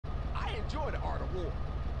enjoy the art of war.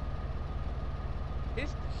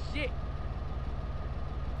 It's the shit.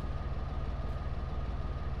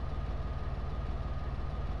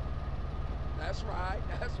 That's right,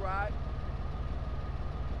 that's right.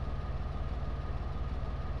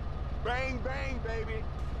 Bang, bang, baby.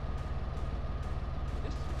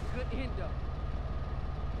 This is a good end up.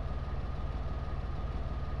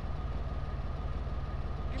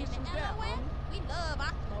 Give me some dap, homie. We love our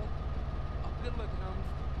smoke. Oh, good looking,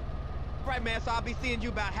 homie. Right, man, so I'll be seeing you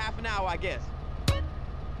about half an hour, I guess.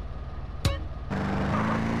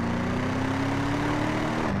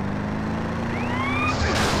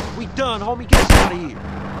 We done, homie. Get us out of here.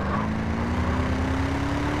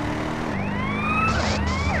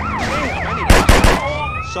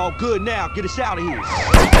 It's all good now. Get us out of here.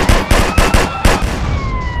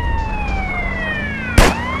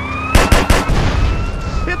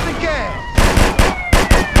 Hit the gas.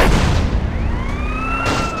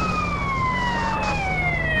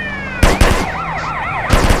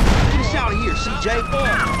 Get us out of here, CJ.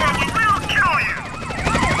 We will kill you!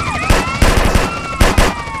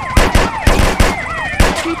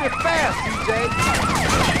 Keep it fast, CJ.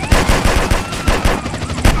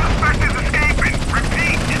 Suspect is escaping!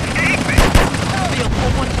 Repeat, escaping! Bill, for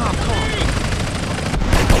one time, come on.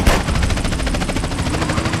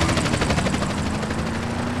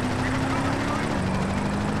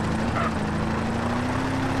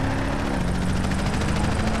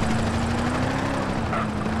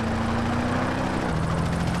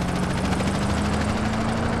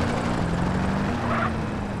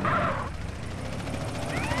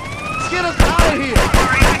 Get us out of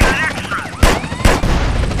here.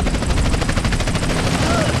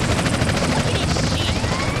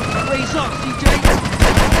 Raise up, CJ.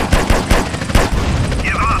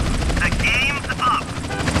 Give up! The game's up!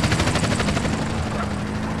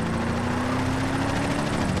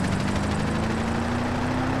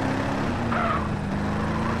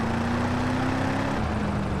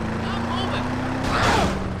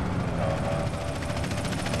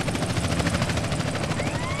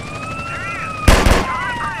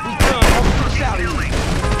 We done, homie. Get us out of here.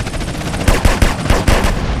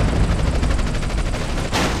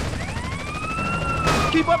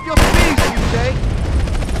 Keep up your speed, CJ.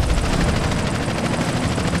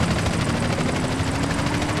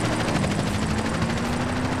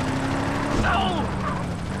 No!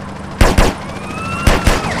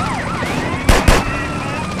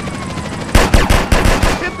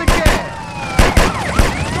 Hit the gas.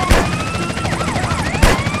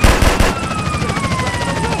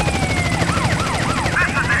 This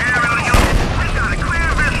is the aerial unit. We got a clear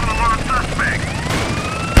visual on suspect.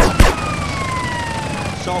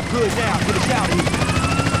 It's all good now. Get us out of here.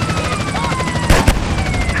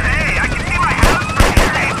 Hey, I can see my house from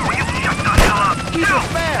here. Hey, will you shut the hell up? Keep No, it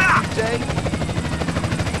fast, stop. CJ.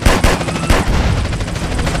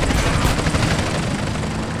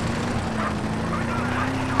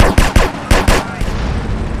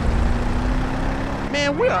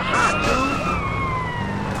 Man, we're hot, dude.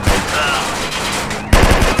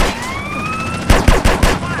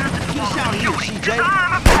 Get us out of here, CJ.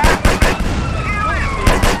 I'm a pacifist.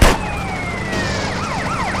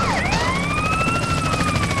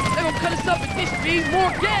 They're gonna cut us up at this speed.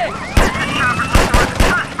 More gas. The chopper's report.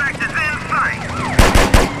 Suspect is in sight.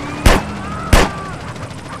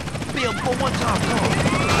 Bill, for one time, come on.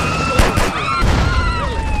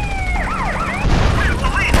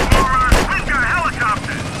 Police, morons. We've got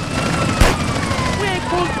helicopters. We ain't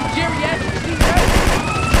close to geriatric, CJ.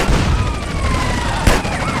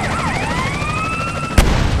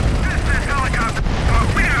 This is helicopter.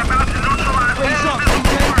 We are about to neutralize Raise all up, missiles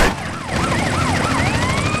CJ. for it.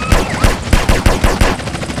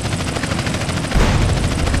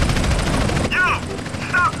 You!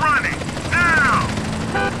 Stop running! Now!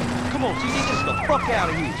 Come on, CJ. Get us the fuck out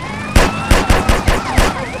of here.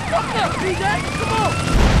 Fuck up, CJ. Come on.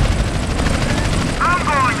 I'm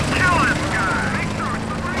going to kill this guy! Make sure it's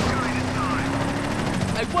the right guy this time.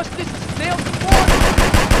 Hey, what's this? Sales support?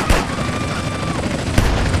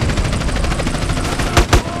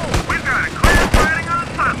 We've got a clear sighting on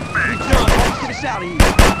We suspect! done, homie. Get us out of here.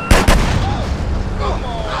 Come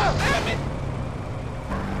on, damn it.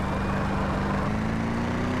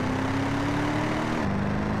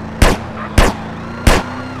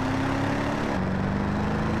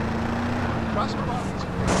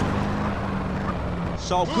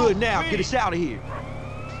 It's all good now. Get us out of here.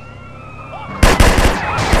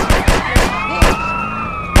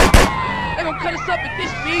 They're gonna cut us up at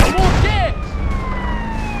this speed. More gas.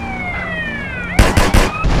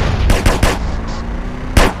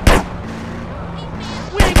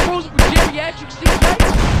 We ain't cruising with geriatric, CJ.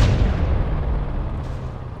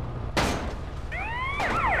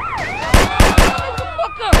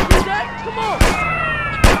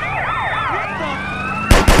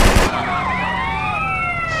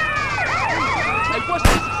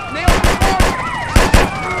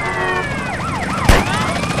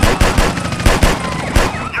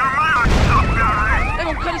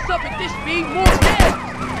 speed, more gas!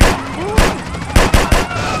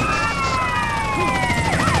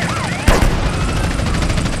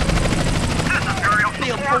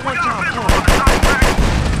 Bill, for one time, come on.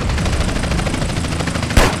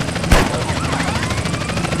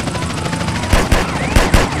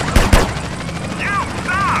 You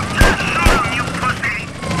stop! Just shoot him, you pussy!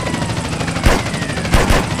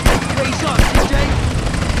 Raise up, CJ.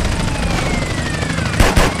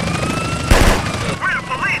 We're the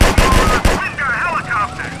police, Florida. We've got a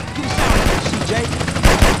helicopter. Get us out of here, CJ.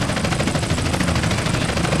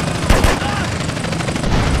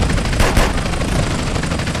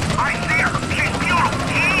 I see her. She's beautiful.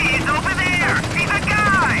 He's over there. He's a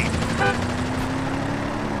guy.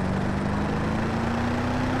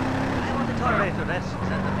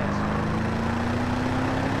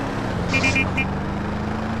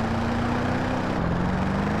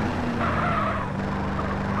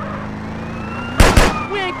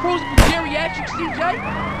 We ain't cruising for geriatrics, CJ.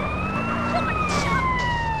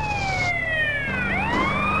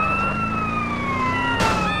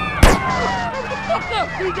 Fuck up,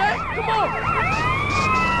 CJ. Come on.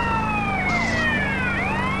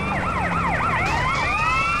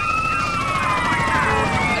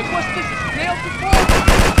 Hey, what's this? A snail before?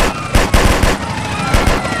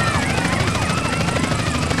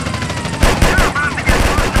 You're about to get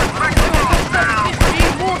pushed to the next wall now. This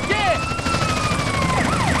speed, more gas.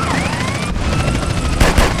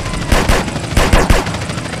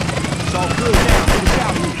 It's all good now. Get us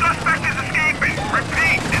out of here. Suspect is escaping.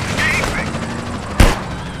 Repeat, escaping.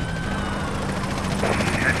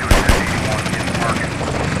 Head to 1081 in Market.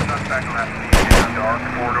 Suspect left in the dark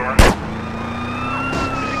corridor.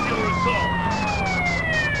 Vehicular assault.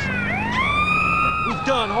 We're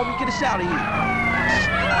done, homie. Get us out of here.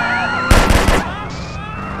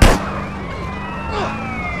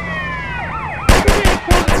 We ain't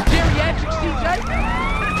cruising for geriatrics, CJ.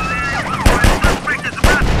 Suspect is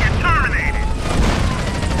about to get terminated.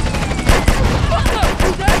 Fuck up,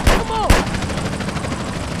 CJ. Come on.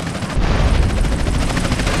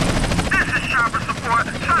 This is shopper support.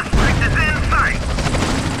 Suspect is in sight.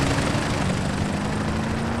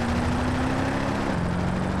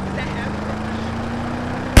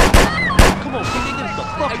 Come on, CJ. Get us the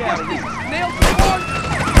fuck Hey, out what's of this? here. A snail before?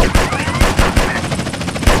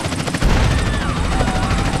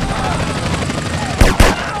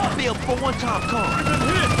 Bill, for one time, come on.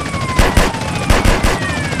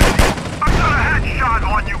 I got a headshot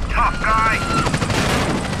on you, tough guy.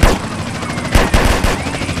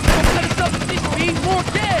 Don't cut us up at this speed, more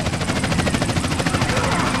gas.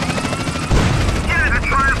 You're gonna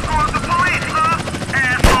try to score the police, huh?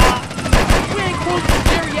 Asshole. We ain't cruising for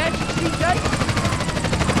geriatrics, CJ.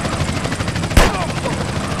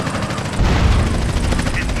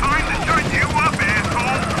 It's time to shut you up,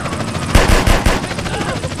 asshole.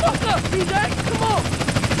 Fuck up, CJ. Come on.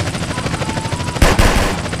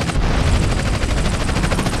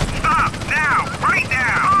 Stop, now, right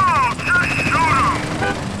now. Oh, just shoot him.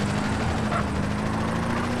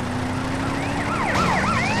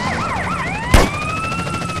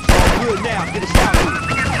 It's all good now. Get us out of here.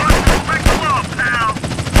 To get pushed to the next wall, pal.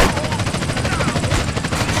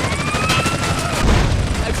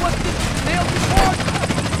 Hey, what's this? A snail before?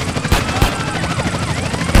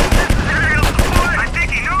 Aerial support. I think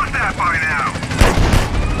he knows that by now.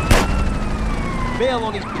 Bail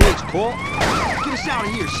on these pigs, Colt. Get us out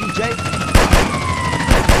of here, CJ.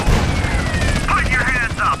 Put your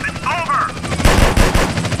hands up. It's over.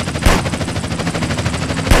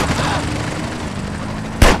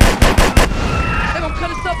 They gonna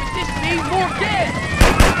cut us up at this speed, more gas.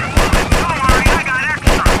 Don't worry, I got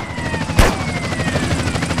extra.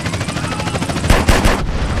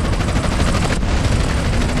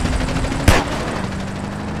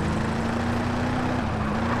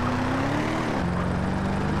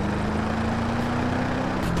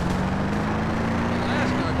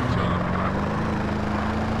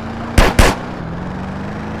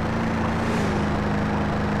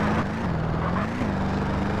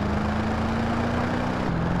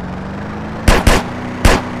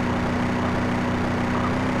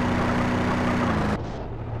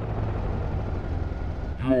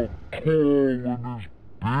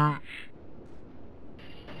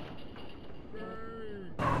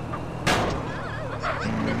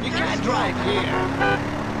 You can't drive here.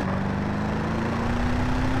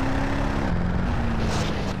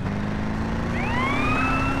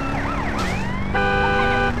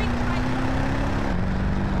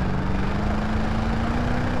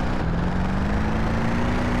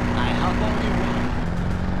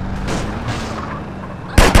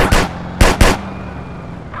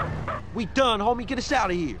 We done, homie. Get us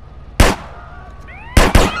out of here.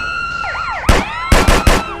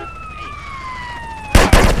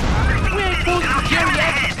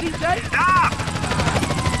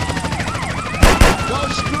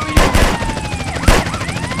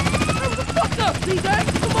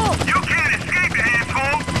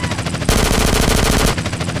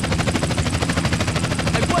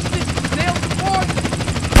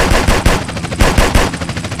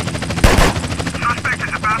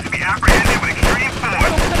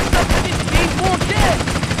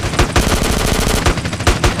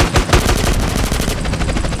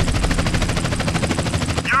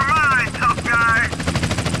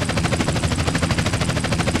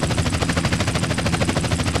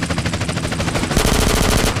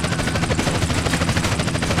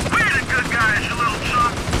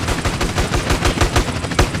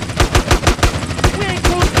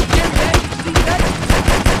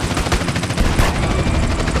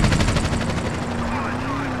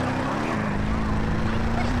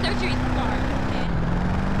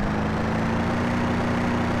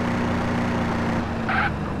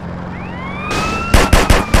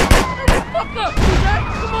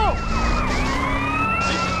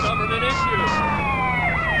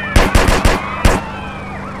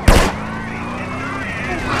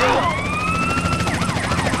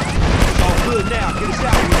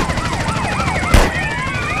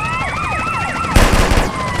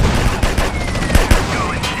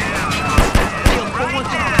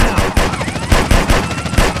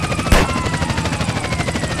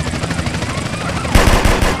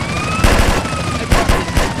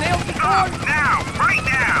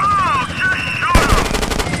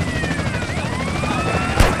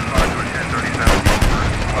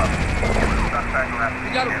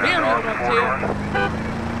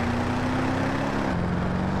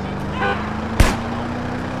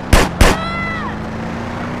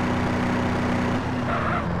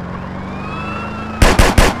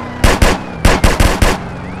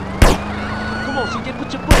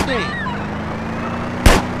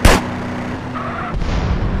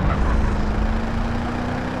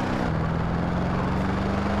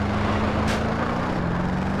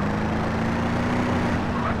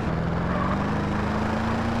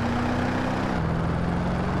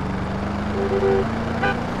 Pedal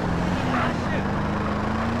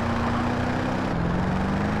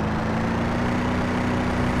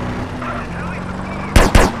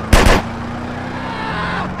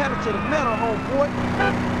to the metal, homeboy.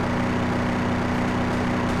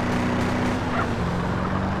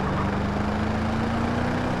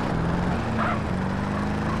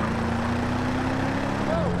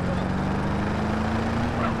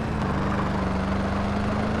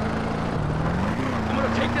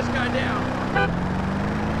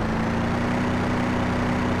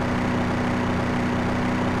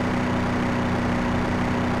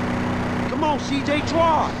 Come on, CJ,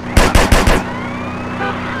 drive.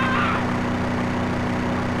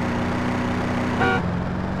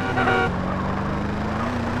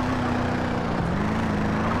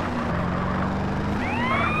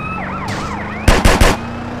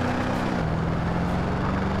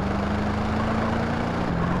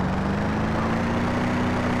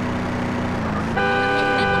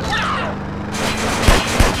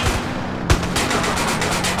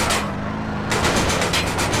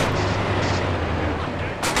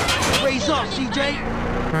 Raise up, CJ.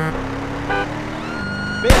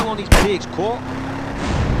 Bail on these pigs, Corp.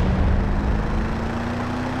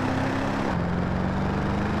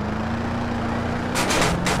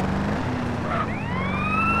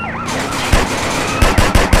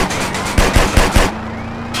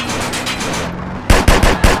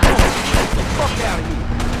 Get the fuck out of here.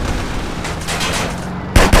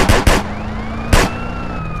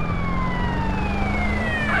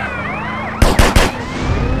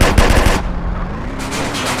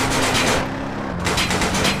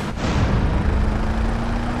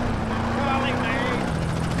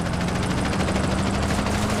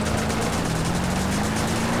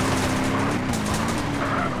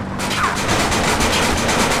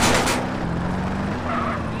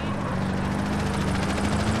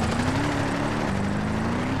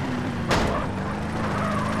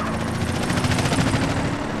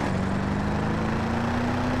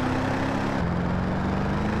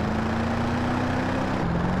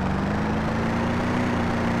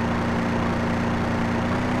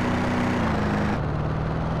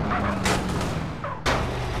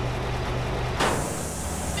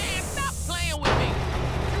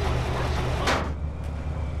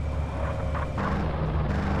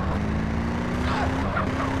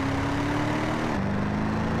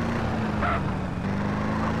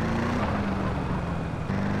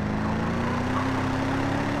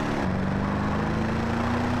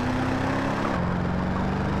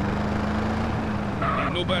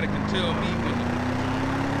 Nobody can tell me when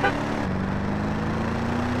to